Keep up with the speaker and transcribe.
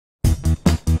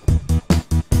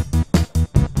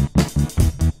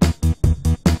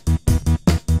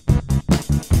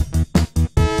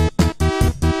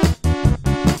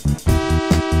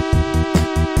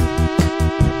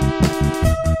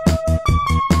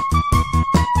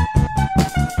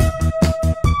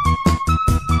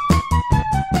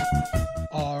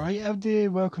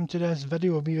welcome to this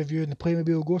video of me reviewing the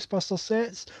Playmobil Ghostbusters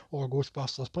sets, or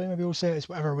Ghostbusters Playmobil sets,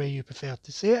 whatever way you prefer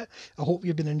to say it. I hope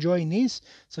you've been enjoying these.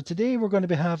 So today we're going to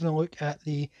be having a look at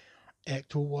the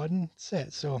Ecto-1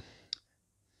 set. So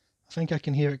I think I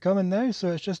can hear it coming now, so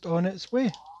it's just on its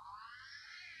way.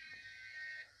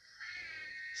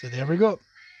 So there we go.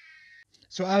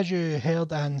 So as you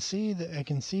heard and see, that I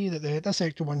can see that this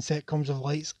Ecto-1 set comes with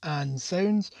lights and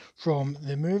sounds from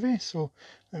the movie. So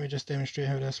let me just demonstrate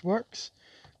how this works.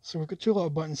 So we've got two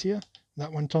little buttons here.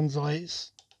 That one turns the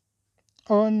lights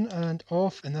on and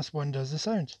off, and this one does the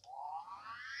sound.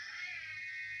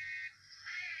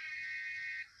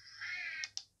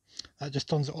 That just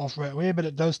turns it off right away, but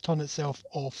it does turn itself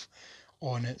off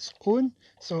on its own.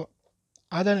 So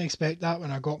I didn't expect that when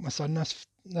I got my son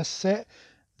this set.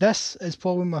 This is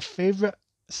probably my favourite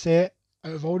set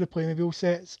out of all the Playmobil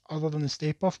sets, other than the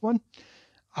Stay Puft one.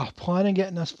 I plan on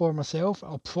getting this for myself.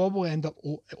 I'll probably end up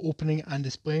opening it and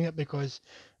displaying it because,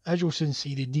 as you'll soon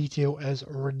see, the detail is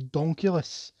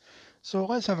redonkulous. So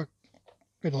let's have a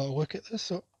good little look at this.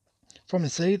 So from the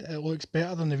side, it looks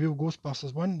better than the real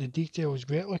Ghostbusters one. The detail is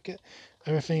great. Look at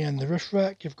everything in the roof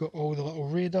rack. You've got all the little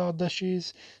radar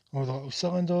dishes, all the little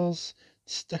cylinders.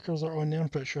 Stickers are on there. I'm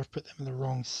pretty sure I've put them on the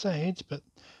wrong side, but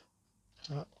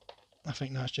I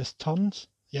think that's just turned.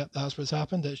 Yep, that's what's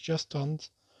happened. It's just turned.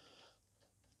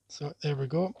 So there we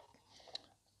go.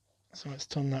 So let's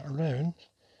turn that around.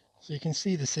 So you can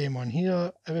see the same one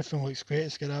here. Everything looks great.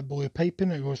 It's got that blue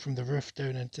piping. It goes from the roof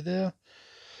down into there.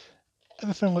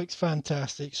 Everything looks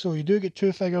fantastic. So you do get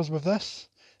two figures with this.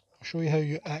 I'll show you how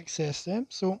you access them.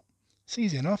 So it's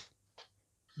easy enough.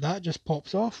 That just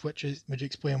pops off, which would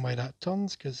explain why that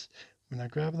turns, because when I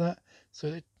grab that, so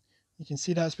you can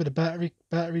see that's where the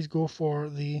batteries go for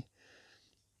the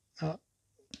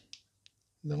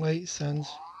lights, and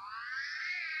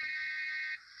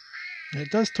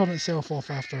it does turn itself off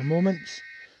after a moment.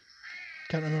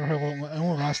 Can't remember how long, it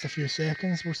only lasts a few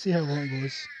seconds. We'll see how long it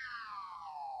goes.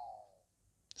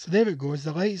 So there it goes.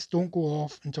 The lights don't go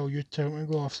off until you tell them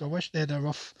to go off. So I wish they had a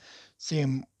rough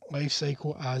same life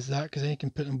cycle as that, because then you can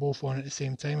put them both on at the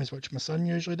same time, as which my son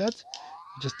usually did.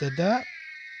 I just did that.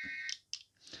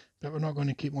 But we're not going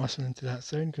to keep listening to that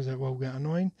sound because it will get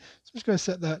annoying. So I'm just going to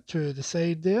set that to the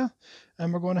side there,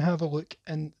 and we're going to have a look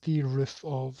in the roof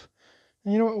of,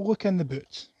 and you know what, we'll look in the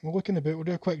boot. We'll look in the boot, we'll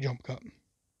do a quick jump cut.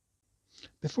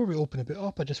 Before we open the boot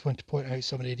up, I just want to point out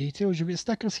some of the details. You've got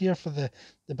stickers here for the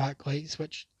backlights,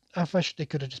 which I wish they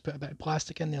could have just put a bit of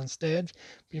plastic in there instead.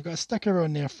 But you've got a sticker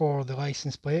on there for the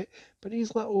license plate. But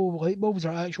these little light bulbs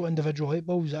are actual individual light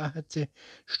bulbs that I had to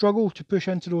struggle to push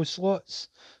into those slots.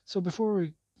 So before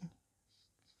we,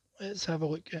 let's have a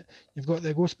look at, you've got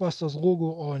the Ghostbusters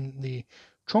logo on the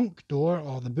trunk door,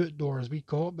 or the boot door as we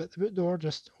call it, but the boot door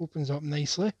just opens up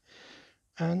nicely.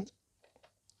 And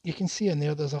you can see in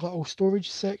there's a little storage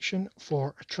section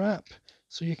for a trap.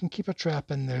 So you can keep a trap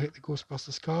in the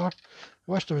Ghostbusters car.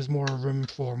 I wish there was more room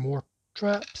for more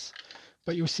traps,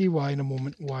 but you'll see why in a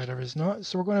moment why there is not.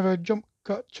 So we're going to have a jump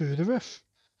cut to the roof.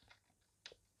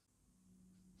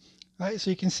 Right,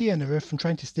 so you can see in the roof, I'm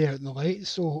trying to stay out in the light.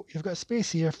 So you've got a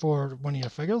space here for one of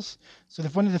your figures. So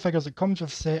one of the figures that comes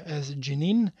with set is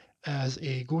Janine as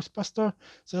a Ghostbuster.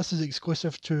 So this is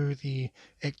exclusive to the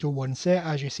Ecto-1 set.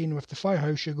 As you've seen with the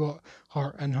firehouse, you got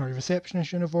her in her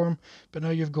receptionist uniform, but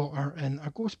now you've got her in a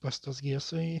Ghostbusters gear.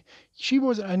 So she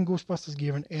wasn't in Ghostbusters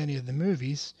gear in any of the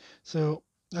movies. So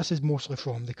this is mostly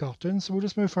from the cartoon. So we'll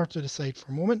just move her to the side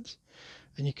for a moment.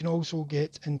 And you can also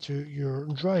get into your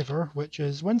driver, which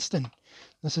is Winston.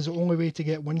 This is the only way to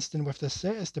get Winston with this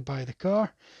set, is to buy the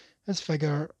car. His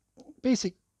figure,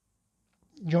 basic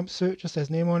jumpsuit, just his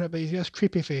name on it, but he's got this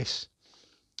creepy face.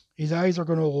 His eyes are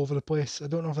going all over the place. I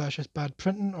don't know if that's just bad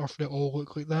printing or if they all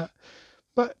look like that.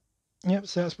 But, yep,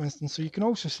 so that's Winston. So you can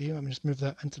also see, let me just move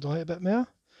that into the light a bit more.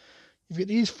 You've got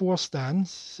these 4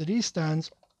 stands. So these stands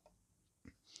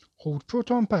hold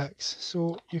proton packs,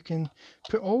 so you can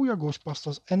put all your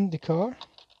Ghostbusters in the car,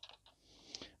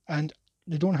 and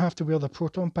they don't have to wear the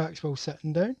proton packs while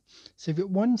sitting down. So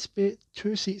you've got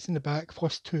 2 seats in the back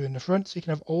plus 2 in the front, so you can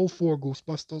have all 4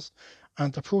 Ghostbusters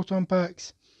and the proton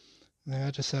packs. Now I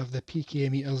just have the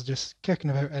PKA meters just kicking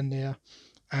about in there,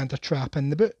 and a trap in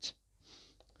the boot.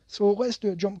 So let's do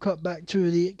a jump cut back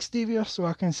to the exterior so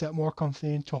I can sit more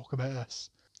comfy and talk about this.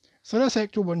 So this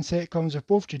Ecto-1 set comes with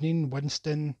both Janine,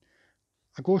 Winston,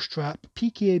 a ghost trap,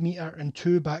 PKA meter, and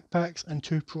 2 backpacks and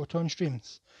 2 proton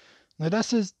streams. Now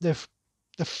this is the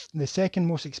second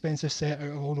most expensive set out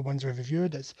of all the ones we've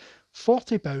reviewed. It's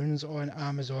 £40 on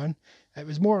Amazon. It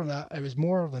was more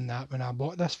than that when I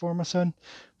bought this for my son.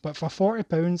 But for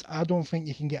 £40, I don't think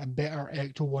you can get a better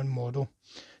Ecto-1 model.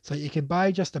 So you could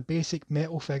buy just a basic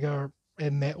metal figure, a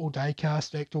metal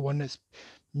die-cast Ecto-1 that's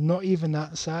not even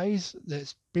that size,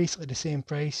 that's basically the same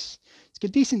price. It's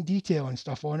got decent detail and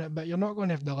stuff on it, but you're not going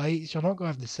to have the lights, you're not going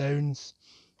to have the sounds,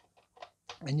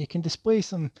 and you can display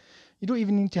some. You don't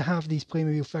even need to have these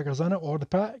Playmobil figures in it or the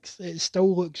packs. It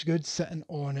still looks good sitting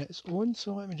on its own.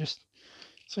 So let me just,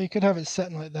 so you could have it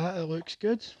sitting like that, it looks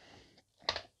good.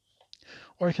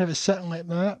 Or you can have it sitting like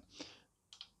that,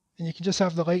 and you can just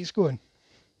have the lights going.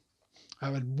 I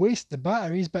would waste the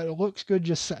batteries, but it looks good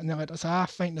just sitting there like this. I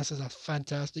think this is a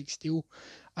fantastic steal.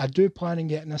 I do plan on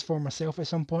getting this for myself at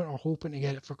some point, or hoping to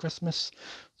get it for Christmas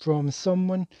from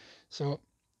someone. So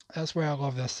that's why I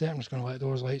love this set. I'm just going to let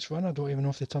those lights run. I don't even know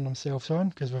if they turn themselves on,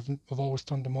 because we've always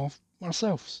turned them off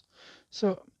ourselves.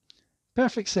 So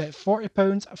perfect set,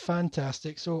 £40,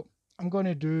 fantastic. So I'm going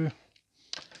to do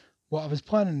what I was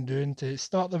planning on doing to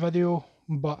start the video,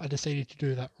 but I decided to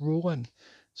do that rolling.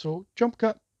 So jump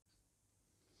cut.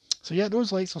 So yeah,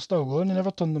 those lights are still going. They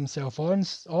never turned themselves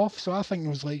off. So I think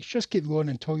those lights just keep going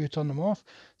until you turn them off.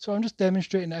 So I'm just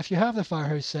demonstrating that if you have the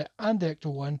Firehouse set and the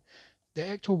Ecto-1, the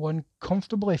Ecto-1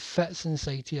 comfortably fits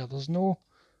inside here. There's no,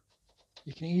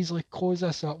 you can easily close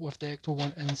this up with the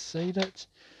Ecto-1 inside it,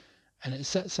 and it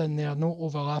sits in there, no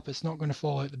overlap. It's not going to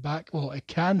fall out the back. Well, it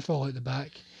can fall out the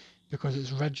back because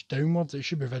it's ridged downwards. It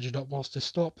should be ridged upwards to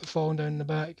stop it falling down the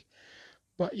back.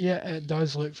 But yeah, it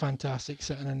does look fantastic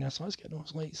sitting in there. So let's get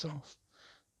those lights off.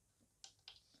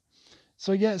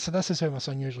 So yeah, so this is how my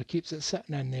son usually keeps it,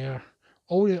 sitting in there.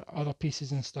 All the other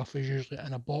pieces and stuff is usually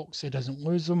in a box so he doesn't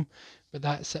lose them. But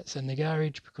that sits in the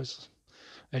garage because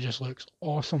it just looks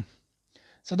awesome.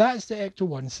 So that's the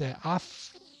Ecto-1 set. I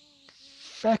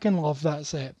freaking love that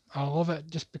set. I love it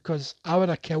just because I would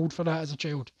have killed for that as a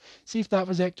child. See, if that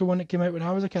was Ecto-1 that came out when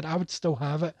I was a kid, I would still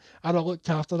have it. I'd have looked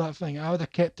after that thing. I would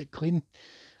have kept it clean.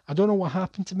 I don't know what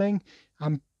happened to mine.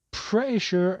 I'm pretty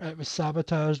sure it was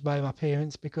sabotaged by my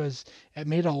parents because it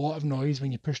made a lot of noise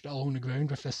when you pushed it along the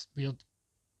ground with this weird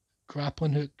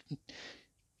grappling hook.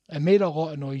 It made a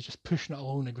lot of noise just pushing it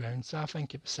along the ground, so I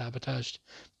think it was sabotaged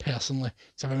personally.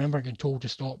 So I remember getting told to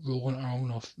stop rolling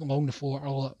it along the floor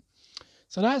a lot.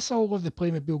 So that's all of the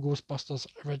Playmobil Ghostbusters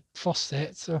first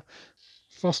set, so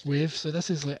first wave. So this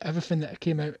is like everything that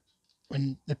came out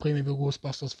when the Playmobil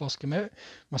Ghostbusters first came out.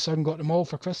 My son got them all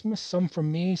for Christmas, some from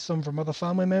me, some from other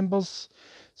family members.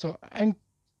 So in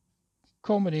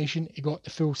combination, he got the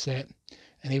full set,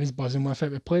 and he was buzzing with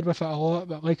it. We played with it a lot,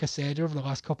 but like I said, over the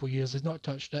last couple of years, he's not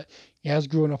touched it. He has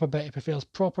grown up a bit. He prefers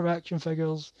proper action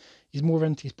figures. He's more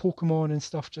into his Pokemon and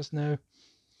stuff just now.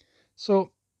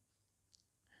 So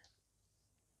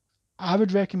I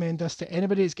would recommend this to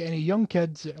anybody that's got any young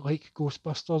kids that like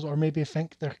Ghostbusters, or maybe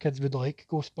think their kids would like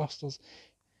Ghostbusters.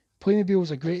 Playmobil is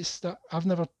a great start. I've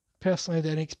never personally had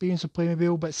any experience with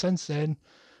Playmobil, but since then,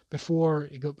 before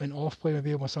he went off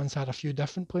Playmobil, my son's had a few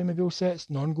different Playmobil sets,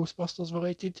 non-Ghostbusters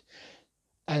related.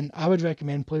 And I would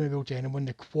recommend Playmobil to anyone.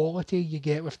 The quality you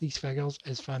get with these figures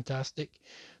is fantastic.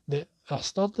 They're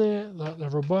sturdy, they're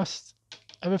robust,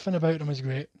 everything about them is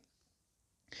great.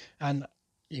 And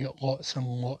you got lots and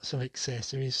lots of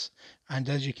accessories, and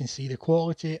as you can see, the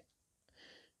quality,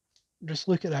 just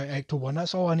look at that Ecto-1.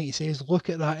 That's all I need to say is look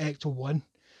at that Ecto-1.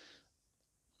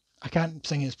 I can't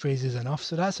sing its praises enough.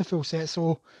 So that's a full set.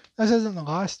 So this isn't the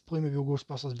last Playmobil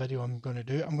Ghostbusters video I'm going to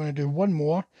do. I'm going to do one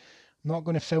more. I'm not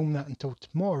going to film that until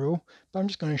tomorrow, but I'm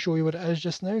just going to show you what it is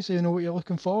just now so you know what you're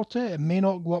looking forward to. It may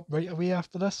not go up right away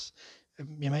after this.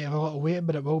 You might have a little wait,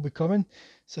 but it will be coming.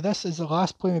 So this is the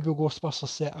last Playmobil Ghostbusters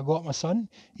set I got my son.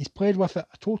 He's played with it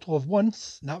a total of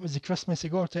once, and that was the Christmas he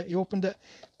got it. He opened it,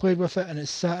 played with it, and it's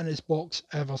sat in his box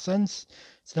ever since.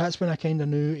 So that's when I kind of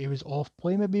knew he was off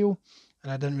Playmobil,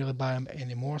 and I didn't really buy him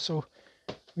anymore. So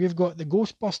we've got the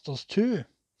Ghostbusters 2.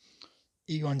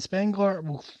 Egon Spengler.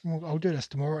 I'll do this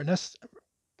tomorrow, and this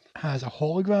has a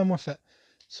hologram with it.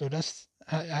 So this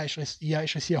you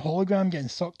actually see a hologram getting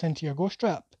sucked into your ghost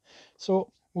trap.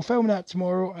 So we'll film that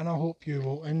tomorrow, and I hope you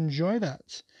will enjoy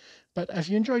that. But if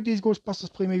you enjoyed these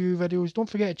Ghostbusters Playmobil videos, don't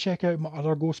forget to check out my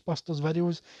other Ghostbusters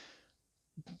videos.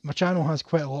 My channel has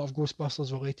quite a lot of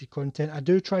Ghostbusters related content. I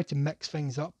do try to mix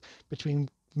things up between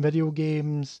video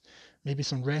games, maybe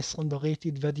some wrestling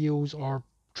related videos, or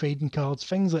trading cards,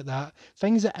 things like that.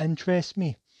 Things that interest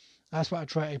me. That's what I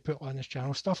try to put on this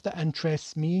channel. Stuff that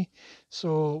interests me.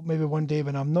 So maybe one day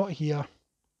when I'm not here,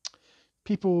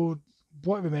 people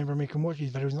won't remember me, can watch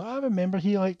these videos and like, I remember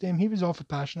he liked them, he was awfully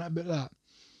passionate about that.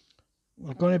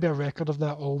 There's going to be a record of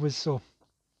that always, so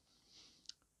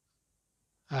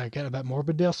I get a bit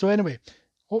morbid there. So anyway,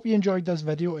 hope you enjoyed this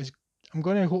video as I'm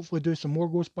going to hopefully do some more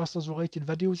Ghostbusters related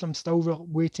videos. I'm still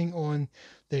waiting on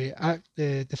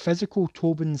the physical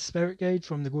Tobin's Spirit Guide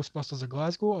from the Ghostbusters of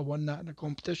Glasgow. I won that in a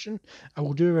competition. I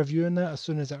will do a review on that as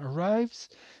soon as it arrives.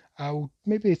 I'll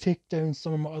maybe take down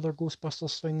some of my other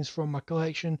Ghostbusters things from my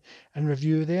collection and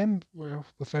review them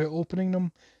without opening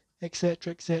them,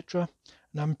 etc. etc.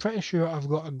 And I'm pretty sure I've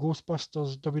got a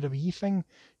Ghostbusters WWE thing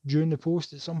due in the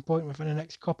post at some point within the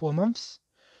next couple of months.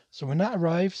 So when that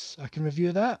arrives, I can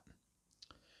review that.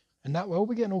 And that will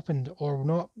be getting opened or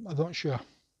not, I'm not sure.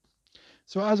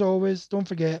 So as always, don't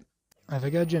forget, have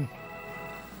a good one.